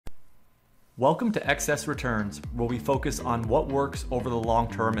Welcome to Excess Returns, where we focus on what works over the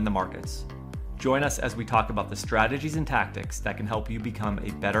long term in the markets. Join us as we talk about the strategies and tactics that can help you become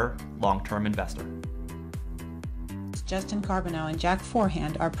a better long-term investor. Justin Carbonneau and Jack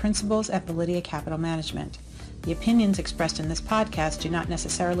Forehand are principals at Validia Capital Management. The opinions expressed in this podcast do not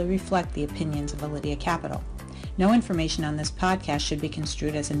necessarily reflect the opinions of Validia Capital. No information on this podcast should be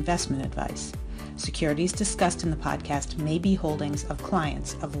construed as investment advice. Securities discussed in the podcast may be holdings of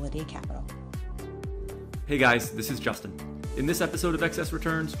clients of Validia Capital. Hey guys, this is Justin. In this episode of Excess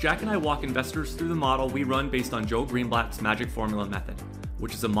Returns, Jack and I walk investors through the model we run based on Joe Greenblatt's Magic Formula method,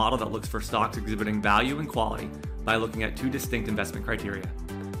 which is a model that looks for stocks exhibiting value and quality by looking at two distinct investment criteria.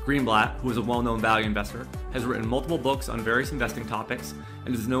 Greenblatt, who is a well-known value investor, has written multiple books on various investing topics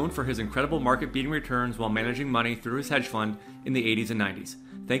and is known for his incredible market-beating returns while managing money through his hedge fund in the 80s and 90s.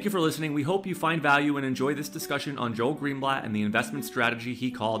 Thank you for listening. We hope you find value and enjoy this discussion on Joel Greenblatt and the investment strategy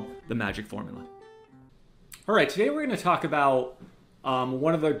he called the Magic Formula. All right, today we're going to talk about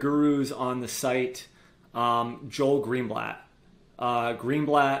one of the gurus on the site, Joel Greenblatt.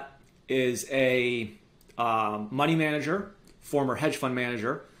 Greenblatt is a money manager, former hedge fund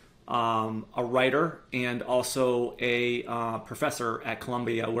manager, a writer, and also a professor at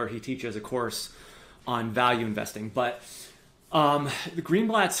Columbia where he teaches a course on value investing. But the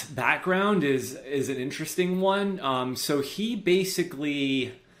Greenblatt's background is an interesting one. So he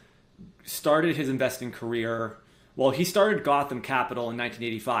basically started his investing career. Well, he started Gotham Capital in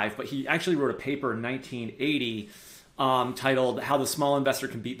 1985, but he actually wrote a paper in 1980 titled How the Small Investor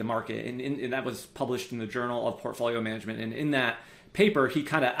Can Beat the Market. And that was published in the Journal of Portfolio Management. And in that paper, he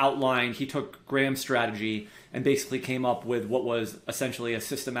kind of outlined, he took Graham's strategy and basically came up with what was essentially a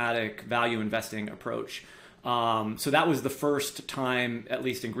systematic value investing approach. So that was the first time, at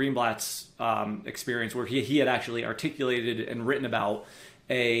least in Greenblatt's experience, where he had actually articulated and written about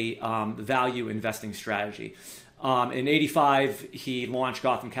a value investing strategy. In 85, he launched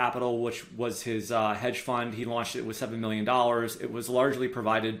Gotham Capital, which was his hedge fund. He launched it with $7 million. It was largely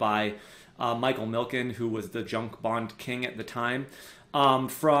provided by Michael Milken, who was the junk bond king at the time.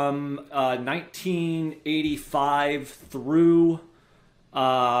 From 1985 through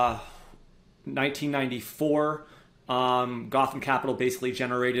 1994, Gotham Capital basically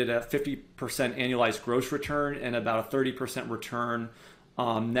generated a 50% annualized gross return and about a 30% return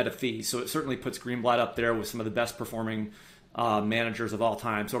net of fees. So it certainly puts Greenblatt up there with some of the best performing managers of all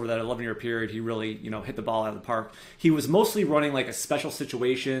time. So over that 11-year period, he really, hit the ball out of the park. He was mostly running like a special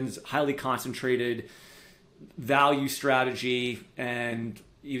situations, highly concentrated value strategy, and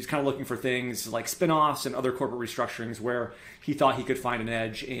he was kind of looking for things like spinoffs and other corporate restructurings where he thought he could find an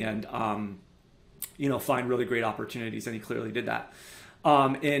edge and, find really great opportunities, and he clearly did that.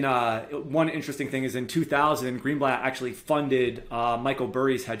 One interesting thing is in 2000, Greenblatt actually funded Michael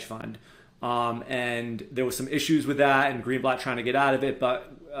Burry's hedge fund. And there was some issues with that and Greenblatt trying to get out of it.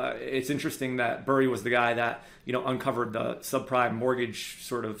 But it's interesting that Burry was the guy that, uncovered the subprime mortgage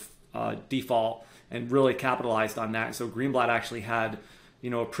sort of default and really capitalized on that. So Greenblatt actually had,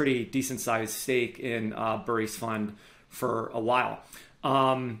 a pretty decent sized stake in Burry's fund for a while.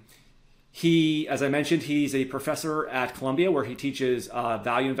 He, as I mentioned, he's a professor at Columbia where he teaches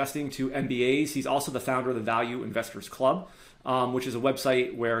value investing to MBAs. He's also the founder of the Value Investors Club, which is a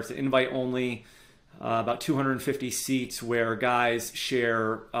website where it's an invite-only, about 250 seats where guys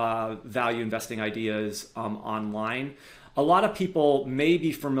share value investing ideas online. A lot of people may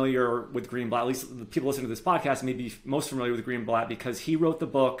be familiar with Greenblatt, at least the people listening to this podcast may be most familiar with Greenblatt because he wrote the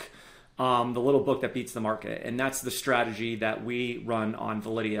book, The Little Book That Beats the Market. And that's the strategy that we run on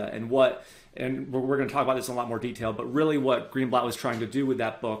Validia. And we're going to talk about this in a lot more detail, but really what Greenblatt was trying to do with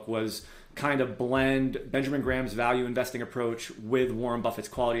that book was kind of blend Benjamin Graham's value investing approach with Warren Buffett's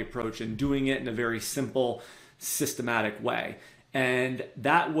quality approach and doing it in a very simple, systematic way. And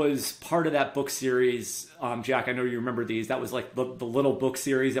that was part of that book series. Jack, I know you remember these. That was like the little book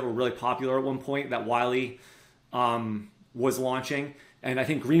series that were really popular at one point that Wiley was launching. And I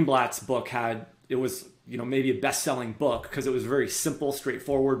think Greenblatt's book was maybe a best-selling book because it was a very simple,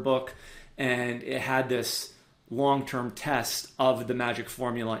 straightforward book. And it had this long-term test of the magic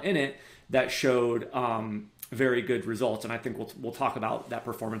formula in it that showed very good results. And I think we'll talk about that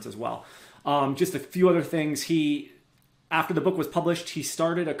performance as well. Just a few other things. After the book was published, he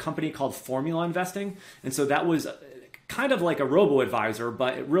started a company called Formula Investing. And so that was kind of like a robo-advisor,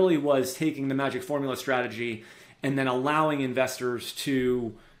 but it really was taking the magic formula strategy and then allowing investors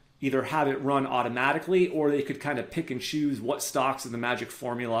to either have it run automatically or they could kind of pick and choose what stocks in the magic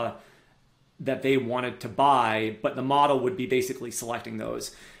formula that they wanted to buy, but the model would be basically selecting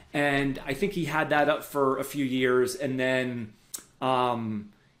those. And I think he had that up for a few years, and then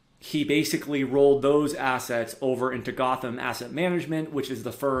he basically rolled those assets over into Gotham Asset Management, which is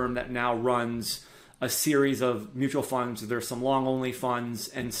the firm that now runs a series of mutual funds. There's some long-only funds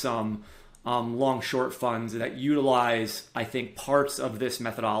and some long-short funds that utilize, I think, parts of this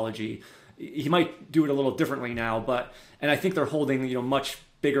methodology. He might do it a little differently now, and I think they're holding, much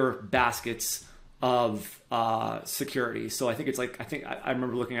bigger baskets of securities. So I think I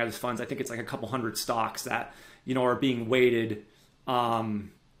remember looking at his funds. I think it's like a couple hundred stocks that, are being weighted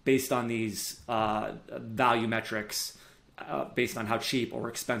based on these value metrics, based on how cheap or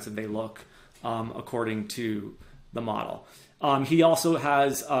expensive they look, according to the model. He also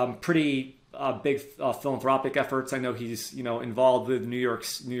has pretty big philanthropic efforts. I know he's involved with New York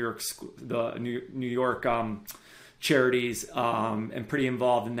charities, and pretty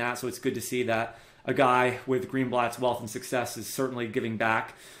involved in that. So it's good to see that a guy with Greenblatt's wealth and success is certainly giving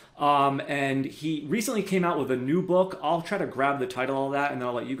back. And he recently came out with a new book. I'll try to grab the title of that and then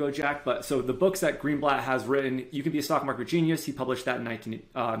I'll let you go, Jack. But so the books that Greenblatt has written, You Can Be a Stock Market Genius. He published that in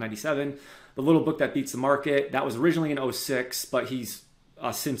 1997. The Little Book That Beats the Market. That was originally in 2006, but he's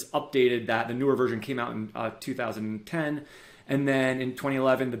since updated that. The newer version came out in 2010. And then in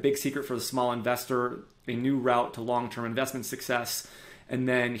 2011, The Big Secret for the Small Investor, A New Route to Long-Term Investment Success. And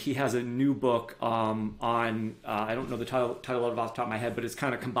then he has a new book on, I don't know the title of it off the top of my head, but it's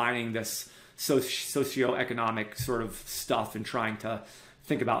kind of combining this socioeconomic sort of stuff and trying to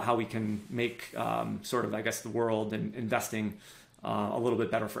think about how we can make the world and investing a little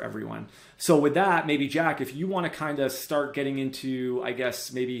bit better for everyone. So with that, maybe Jack, if you want to kind of start getting into, I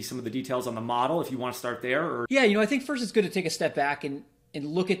guess, maybe some of the details on the model, if you want to start there. Or... Yeah, I think first it's good to take a step back and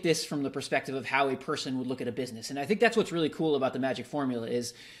look at this from the perspective of how a person would look at a business. And I think that's what's really cool about the magic formula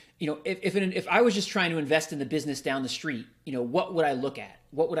is, if I was just trying to invest in the business down the street, what would I look at?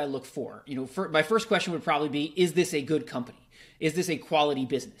 What would I look for? My first question would probably be, is this a good company? Is this a quality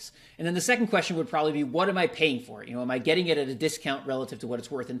business? And then the second question would probably be, what am I paying for it? Am I getting it at a discount relative to what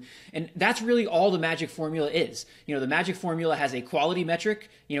it's worth? And that's really all the magic formula is. The magic formula has a quality metric,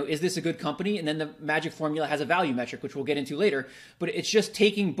 is this a good company? And then the magic formula has a value metric, which we'll get into later. But it's just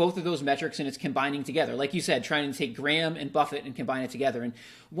taking both of those metrics and it's combining together. Like you said, trying to take Graham and Buffett and combine it together. And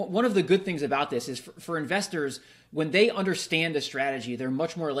one of the good things about this is for investors, when they understand a strategy, they're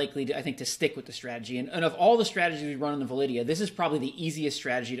much more likely to stick with the strategy. And of all the strategies we run in the Validia, this is probably the easiest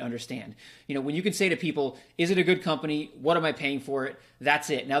strategy to understand. When you can say to people, is it a good company? What am I paying for it? That's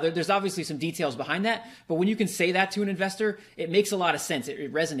it. Now, there's obviously some details behind that, but when you can say that to an investor, it makes a lot of sense.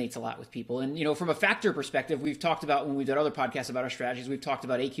 It resonates a lot with people. And, from a factor perspective, we've talked about, when we've done other podcasts about our strategies, we've talked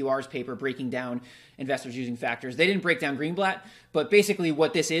about AQR's paper breaking down investors using factors. They didn't break down Greenblatt, but basically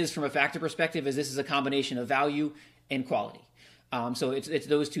what this is from a factor perspective is this is a combination of value and quality. So it's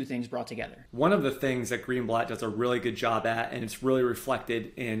those two things brought together. One of the things that Greenblatt does a really good job at, and it's really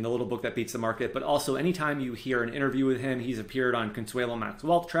reflected in The Little Book That Beats the Market, but also anytime you hear an interview with him, he's appeared on Consuelo Max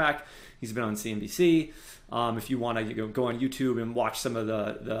Wealth Track, he's been on CNBC. If you want to go on YouTube and watch some of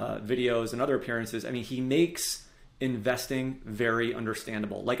the videos and other appearances, he makes investing very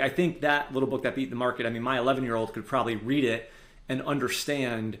understandable. Like, I think that Little Book That Beat the Market, my 11-year-old could probably read it and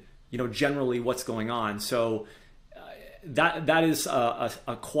understand, generally what's going on. So that is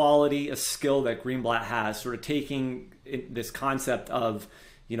a quality, a skill that Greenblatt has, sort of taking this concept of,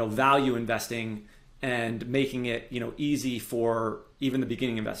 value investing and making it, easy for even the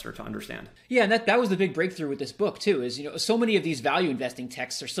beginning investor to understand. Yeah, and that was the big breakthrough with this book too, is, so many of these value investing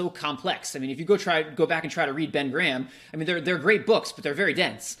texts are so complex. If you go back and try to read Ben Graham, they're great books, but they're very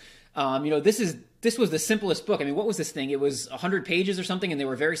dense. This was the simplest book. What was this thing? It was 100 pages or something, and they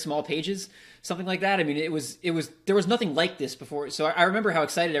were very small pages, something like that. There was nothing like this before. So I remember how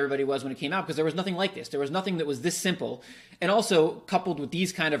excited everybody was when it came out, because there was nothing like this. There was nothing that was this simple, and also coupled with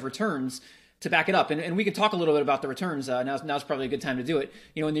these kind of returns to back it up. And we could talk a lit's bit about the returns. Now's probably a good time to do it.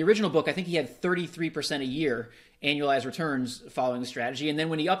 In the original book, I think he had 33% a year annualized returns following the strategy. And then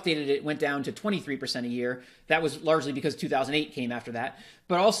when he updated it, it went down to 23% a year. That was largely because 2008 came after that.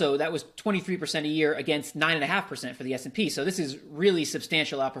 But also that was 23% a year against 9.5% for the S&P. So this is really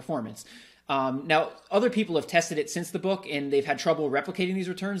substantial outperformance. Now, other people have tested it since the book, and they've had trouble replicating these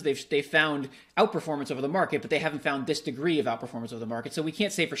returns. They've found outperformance over the market, but they haven't found this degree of outperformance over the market. So we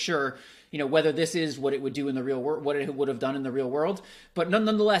can't say for sure, whether this is what it would do in the real world, what it would have done in the real world. But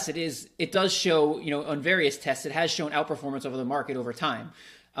nonetheless, it does show, on various tests, it has shown outperformance over the market over time.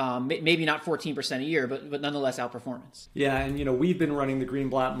 Maybe not 14% a year, but nonetheless outperformance. Yeah, and we've been running the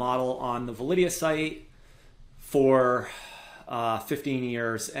Greenblatt model on the Validia site for 15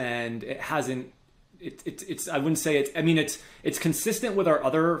 years, and it hasn't. It's I wouldn't say it's consistent with our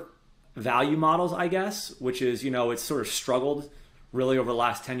other value models, I guess, which is it's sort of struggled really over the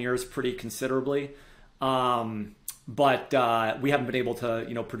last 10 years pretty considerably. But we haven't been able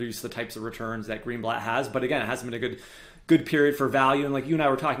to, produce the types of returns that Greenblatt has. But again, it hasn't been a good period for value. And like you and I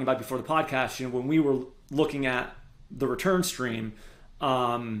were talking about before the podcast, when we were looking at the return stream,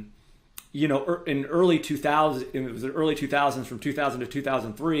 in early 2000, it was the early 2000s, from 2000 to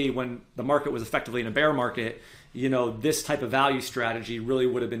 2003, when the market was effectively in a bear market, this type of value strategy really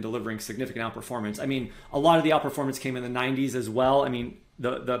would have been delivering significant outperformance. I mean, a lot of the outperformance came in the 90s as well. I mean,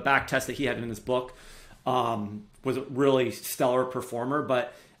 the back test that he had in his book was a really stellar performer,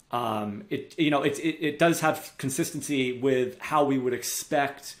 but it does have consistency with how we would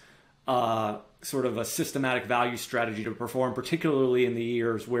expect sort of a systematic value strategy to perform, particularly in the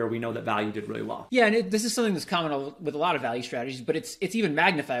years where we know that value did really well. Yeah, and this is something that's common with a lot of value strategies, but it's even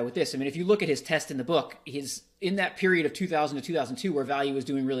magnified with this. I mean, if you look at his test in the book, in that period of 2000 to 2002 where value was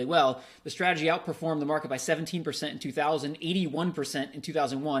doing really well, the strategy outperformed the market by 17% in 2000, 81% in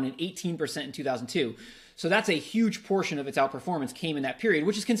 2001, and 18% in 2002. So that's a huge portion of its outperformance came in that period,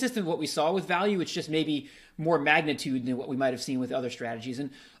 which is consistent with what we saw with value. It's just maybe more magnitude than what we might have seen with other strategies. And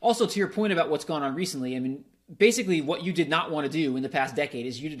also to your point about what's gone on recently, I mean, basically what you did not want to do in the past decade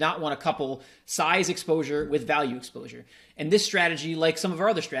is you did not want to couple size exposure with value exposure. And this strategy, like some of our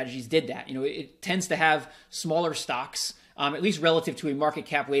other strategies, did that. It tends to have smaller stocks, at least relative to a market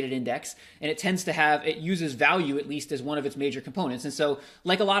cap weighted index. And it uses value at least as one of its major components. And so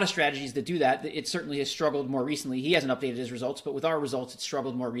like a lot of strategies that do that, it certainly has struggled more recently. He hasn't updated his results, but with our results, it's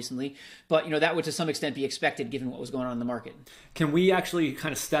struggled more recently. But that would to some extent be expected given what was going on in the market. Can we actually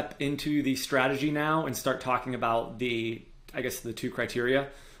kind of step into the strategy now and start talking about the two criteria?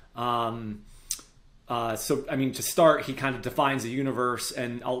 So, I mean, to start, he kind of defines the universe,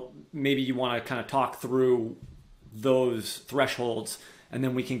 and maybe you want to kind of talk through those thresholds, and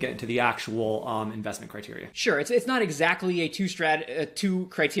then we can get into the actual investment criteria. Sure. It's not exactly a two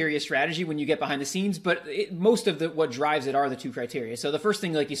criteria strategy when you get behind the scenes, but most of what drives it are the two criteria. So the first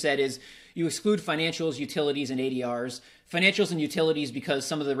thing, like you said, is you exclude financials, utilities, and ADRs. Financials and utilities because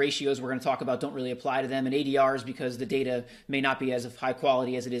some of the ratios we're going to talk about don't really apply to them, and ADRs because the data may not be as of high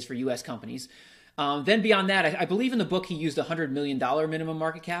quality as it is for U.S. companies. Then beyond that, I believe in the book he used a $100 million minimum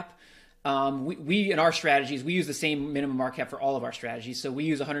market cap. We in our strategies, we use the same minimum market cap for all of our strategies. So we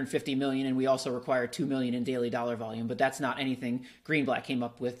use 150 million, and we also require 2 million in daily dollar volume, but that's not anything Greenblatt came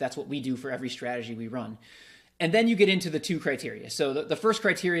up with. That's what we do for every strategy we run. And then you get into the two criteria. So the first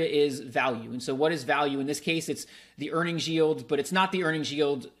criteria is value. And so what is value? In this case, it's the earnings yield, but it's not the earnings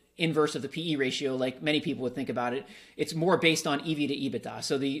yield inverse of the PE ratio like many people would think about it. It's more based on EV to EBITDA.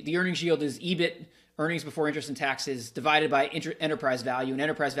 So the earnings yield is EBIT, earnings before interest and taxes, divided by enterprise value. And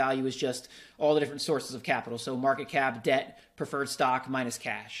enterprise value is just all the different sources of capital. So market cap, debt, preferred stock, minus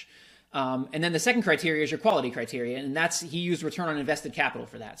cash. And then the second criteria is your quality criteria. And he used return on invested capital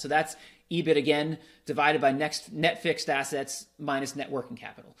for that. So that's EBIT again, divided by net fixed assets minus net working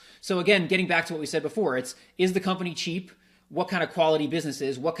capital. So again, getting back to what we said before, is the company cheap? What kind of quality business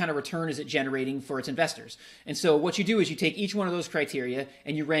is, what kind of return is it generating for its investors? And so what you do is you take each one of those criteria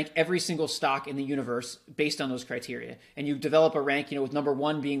and you rank every single stock in the universe based on those criteria. And you develop a rank, with number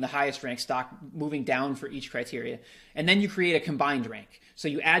one being the highest ranked stock, moving down for each criteria. And then you create a combined rank. So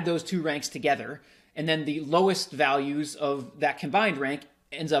you add those two ranks together, and then the lowest values of that combined rank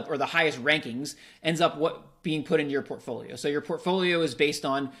or the highest rankings ends up being put into your portfolio. So your portfolio is based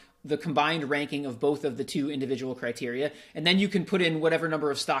on the combined ranking of both of the two individual criteria. And then you can put in whatever number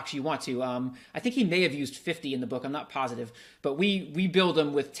of stocks you want to. I think he may have used 50 in the book. I'm not positive, but we build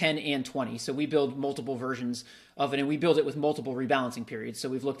them with 10 and 20. So we build multiple versions of it, and we build it with multiple rebalancing periods. So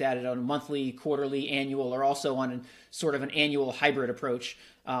we've looked at it on a monthly, quarterly, annual, or also on sort of an annual hybrid approach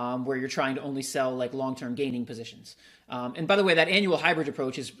where you're trying to only sell like long-term gaining positions. And by the way, that annual hybrid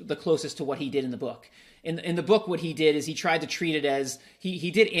approach is the closest to what he did in the book. In the book, what he did is he tried to treat it as he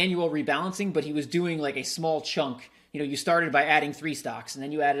did annual rebalancing, but he was doing like a small chunk. You started by adding 3 stocks, and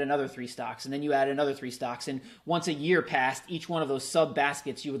then you added another 3 stocks, and then you added another 3 stocks. And once a year passed, each one of those sub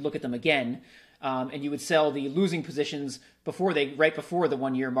baskets, you would look at them again, and you would sell the losing positions right before the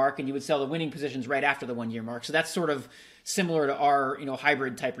 1 year mark, and you would sell the winning positions right after the 1 year mark. So that's sort of similar to our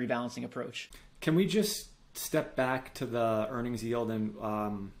hybrid type rebalancing approach. Can we just step back to the earnings yield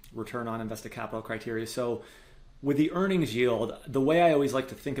and return on invested capital criteria? So with the earnings yield, the way I always like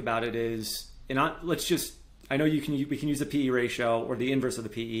to think about it is, I know we can use the PE ratio or the inverse of the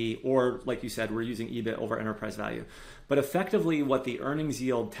PE, or like you said, we're using EBIT over enterprise value. But effectively what the earnings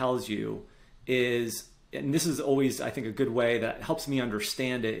yield tells you is, and this is always, I think, a good way that helps me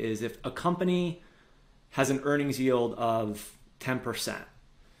understand it, is if a company has an earnings yield of 10%,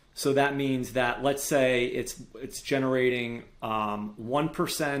 So that means that, let's say it's generating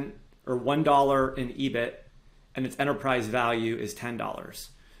 1% or $1 in EBIT, and its enterprise value is $10.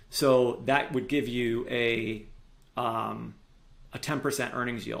 So that would give you a 10%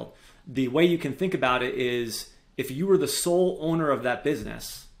 earnings yield. The way you can think about it is, if you were the sole owner of that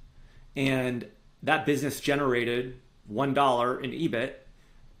business and that business generated $1 in EBIT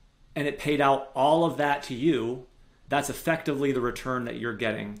and it paid out all of that to you, that's effectively the return that you're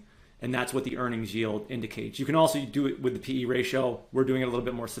getting. And that's what the earnings yield indicates. You can also do it with the PE ratio. We're doing it a little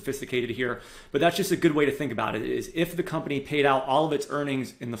bit more sophisticated here, but that's just a good way to think about it, is if the company paid out all of its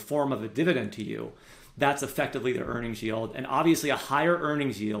earnings in the form of a dividend to you, that's effectively the earnings yield. And obviously a higher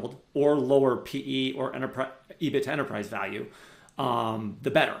earnings yield or lower PE or EBIT to enterprise value,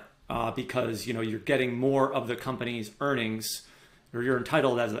 the better, because you're getting more of the company's earnings, or you're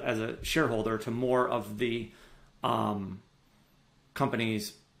entitled as a shareholder to more of the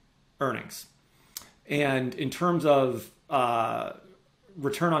company's earnings. And in terms of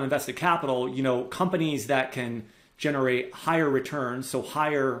return on invested capital, companies that can generate higher returns, so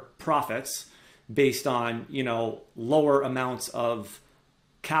higher profits based on lower amounts of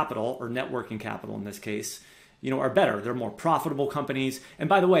capital, or net working capital in this case, are better. They're more profitable companies. And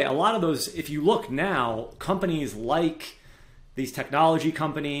by the way, a lot of those, if you look now, companies like these technology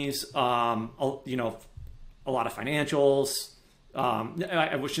companies, a lot of financials,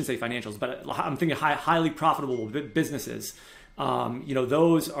 I shouldn't say financials, but I'm thinking highly profitable businesses.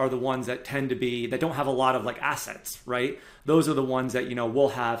 Those are the ones that tend to be, that don't have a lot of assets, right? Those are the ones that, will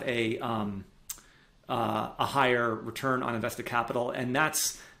have a higher return on invested capital. And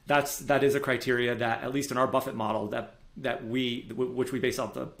that is a criteria that, at least in our Buffett model, which we base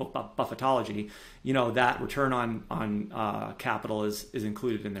off the book Buffettology, that return on capital is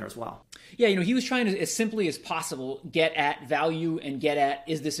included in there as well. Yeah, he was trying to, as simply as possible, get at value and get at,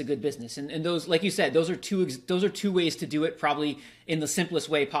 is this a good business? And those, like you said, those are two ways to do it, probably in the simplest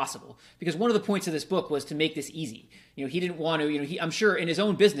way possible. Because one of the points of this book was to make this easy. He didn't want to, I'm sure in his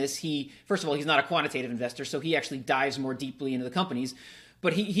own business, first of all, he's not a quantitative investor, so he actually dives more deeply into the companies.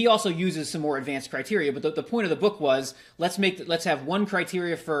 But he also uses some more advanced criteria. But the point of the book was, let's have one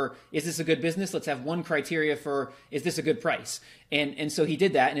criteria for, is this a good business? Let's have one criteria for, is this a good price? And so he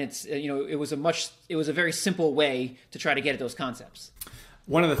did that, and it's it was a very simple way to try to get at those concepts.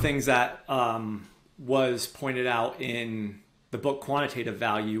 One of the things that was pointed out in the book Quantitative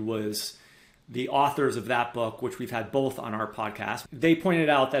Value was the authors of that book, which we've had both on our podcast, they pointed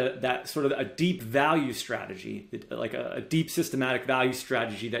out that sort of a deep value strategy, like a deep systematic value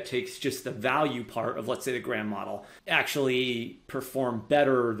strategy that takes just the value part of, let's say, the Graham model, actually performed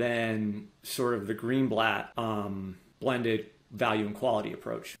better than sort of the Greenblatt blended value and quality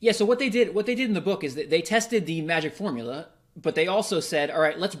approach. Yeah, so what they did in the book is that they tested the magic formula, but they also said, all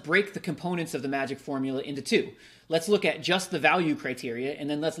right, let's break the components of the magic formula into two. Let's look at just the value criteria, and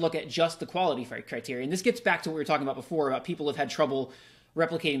then let's look at just the quality criteria. And this gets back to what we were talking about before, about people have had trouble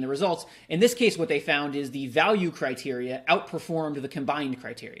replicating the results. In this case, what they found is the value criteria outperformed the combined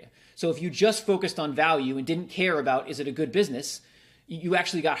criteria. So if you just focused on value and didn't care about, is it a good business, you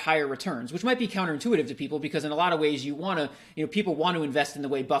actually got higher returns, which might be counterintuitive to people, because in a lot of ways people want to invest in the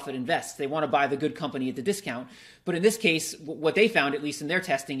way Buffett invests. They want to buy the good company at the discount. But in this case, what they found, at least in their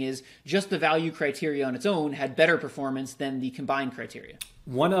testing, is just the value criteria on its own had better performance than the combined criteria.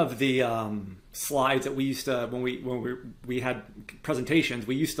 One of the slides that we used to, when we had presentations,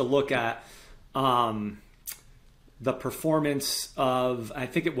 we used to look at the performance of, I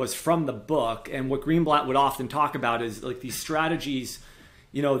think it was from the book, and what Greenblatt would often talk about is like these strategies,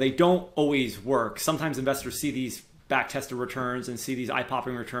 they don't always work. Sometimes investors see these back-tested returns and see these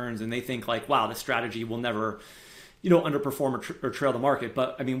eye-popping returns, and they think like, wow, this strategy will never, underperform or trail the market.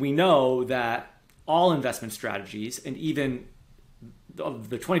 But I mean, we know that all investment strategies, and even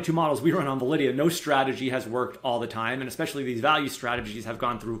of the 22 models we run on Validia, no strategy has worked all the time. And especially these value strategies have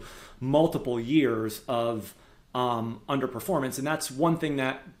gone through multiple years of underperformance. And that's one thing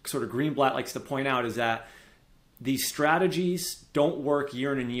that sort of Greenblatt likes to point out, is that these strategies don't work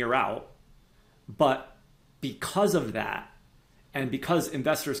year in and year out. But because of that, and because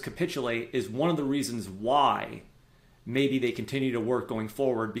investors capitulate, is one of the reasons why maybe they continue to work going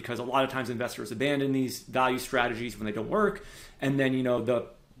forward, because a lot of times investors abandon these value strategies when they don't work. And then, the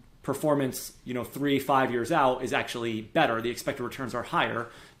performance, 3-5 years out is actually better. The expected returns are higher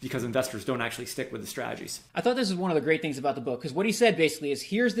because investors don't actually stick with the strategies. I thought this is one of the great things about the book, because what he said basically is,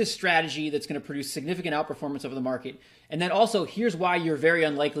 here's this strategy that's going to produce significant outperformance over the market, And then also, here's why you're very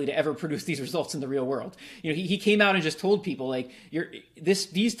unlikely to ever produce these results in the real world. He came out and just told people, like,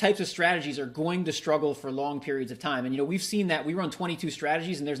 these types of strategies are going to struggle for long periods of time. And, we've seen that. We run 22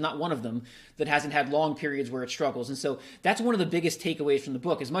 strategies, and there's not one of them that hasn't had long periods where it struggles. And so that's one of the biggest takeaways from the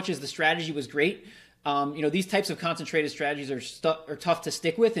book. As much as the strategy was great, these types of concentrated strategies are tough to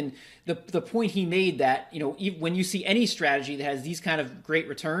stick with. And the point he made that, when you see any strategy that has these kind of great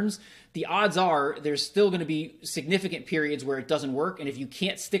returns, the odds are there's still going to be significant periods where it doesn't work. And if you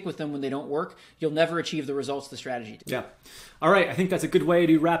can't stick with them when they don't work, you'll never achieve the results the strategy does. Yeah. All right. I think that's a good way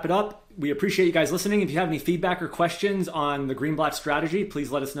to wrap it up. We appreciate you guys listening. If you have any feedback or questions on the Greenblatt strategy,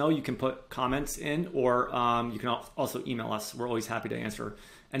 please let us know. You can put comments in, or you can also email us. We're always happy to answer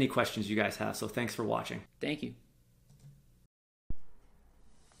any questions you guys have. So thanks for watching. Thank you.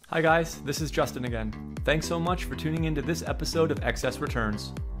 Hi guys, this is Justin again. Thanks so much for tuning into this episode of Excess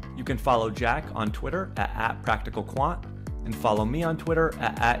Returns. You can follow Jack on Twitter at @PracticalQuant and follow me on Twitter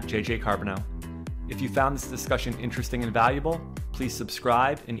at JJCarbonneau. If you found this discussion interesting and valuable, please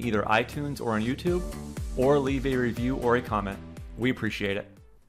subscribe in either iTunes or on YouTube, or leave a review or a comment. We appreciate it.